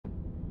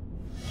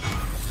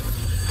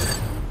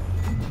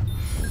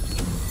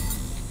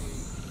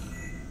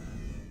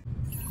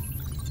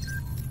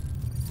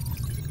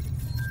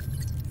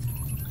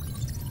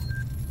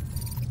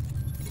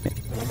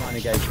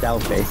trying to go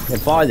stealthy. Yeah,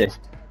 buy this.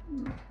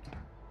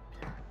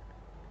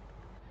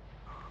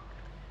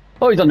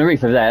 Oh, he's on the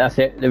roof over there. That's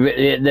it.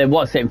 The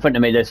what's it in front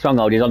of me? The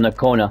stronghold. He's on the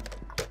corner.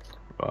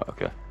 Right.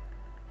 Okay.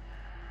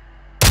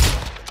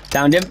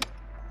 Downed him.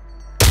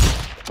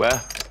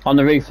 Where? On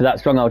the roof of that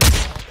stronghold.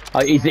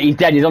 Oh, he's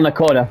dead. He's on the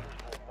corner.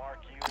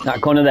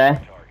 That corner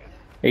there.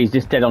 He's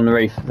just dead on the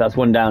roof. That's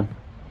one down.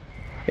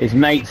 His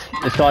mate's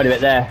the side of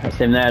it there. That's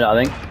him there,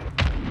 I think.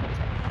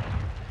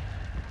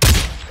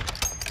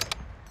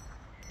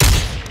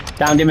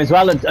 Downed him as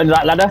well under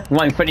that ladder,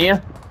 right in front of you.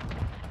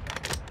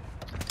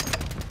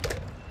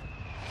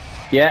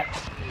 Yeah.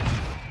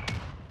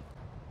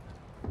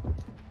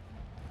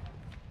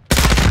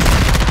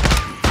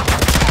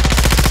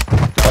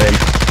 Got him.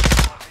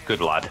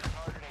 Good lad.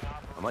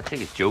 I might take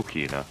his jokey,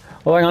 you know.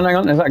 Oh, hang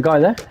on. There's that guy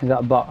there. Is that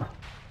a bot?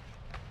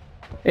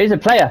 He's a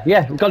player.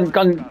 Yeah,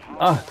 gone.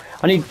 Oh,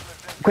 I need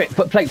quick.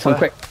 Put plates on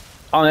quick.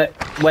 On it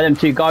where them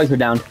two guys were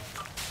down.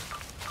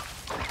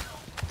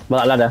 Well,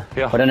 that ladder.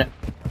 Yeah. I don't know.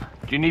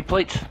 Do you need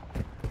plates?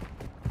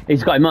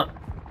 He's got him up.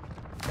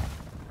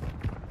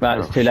 Right,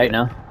 it's too late shit.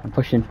 now. I'm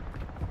pushing.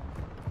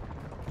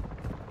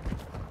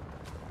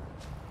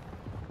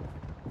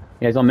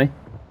 Yeah, he's on me.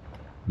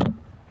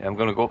 Yeah, I'm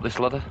gonna go up this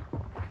ladder.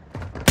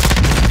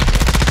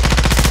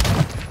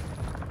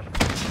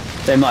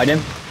 They might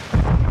him.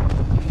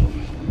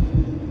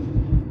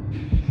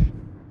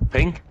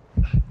 Ping?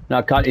 No,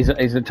 I can't. He's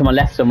to my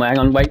left somewhere. Hang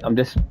on, wait.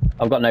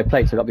 I've got no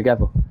plates. I've got to be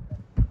careful.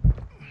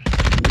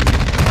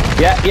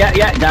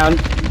 Yeah. Down.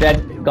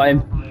 Dead. Got him.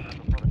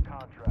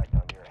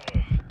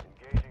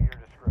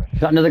 Is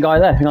that another guy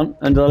there? Hang on.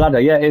 Under the ladder.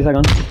 Yeah, it is. Hang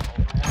on.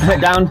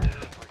 Down.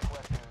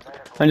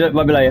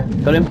 Right below you.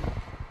 Got him?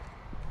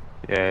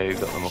 Yeah, you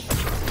got them up.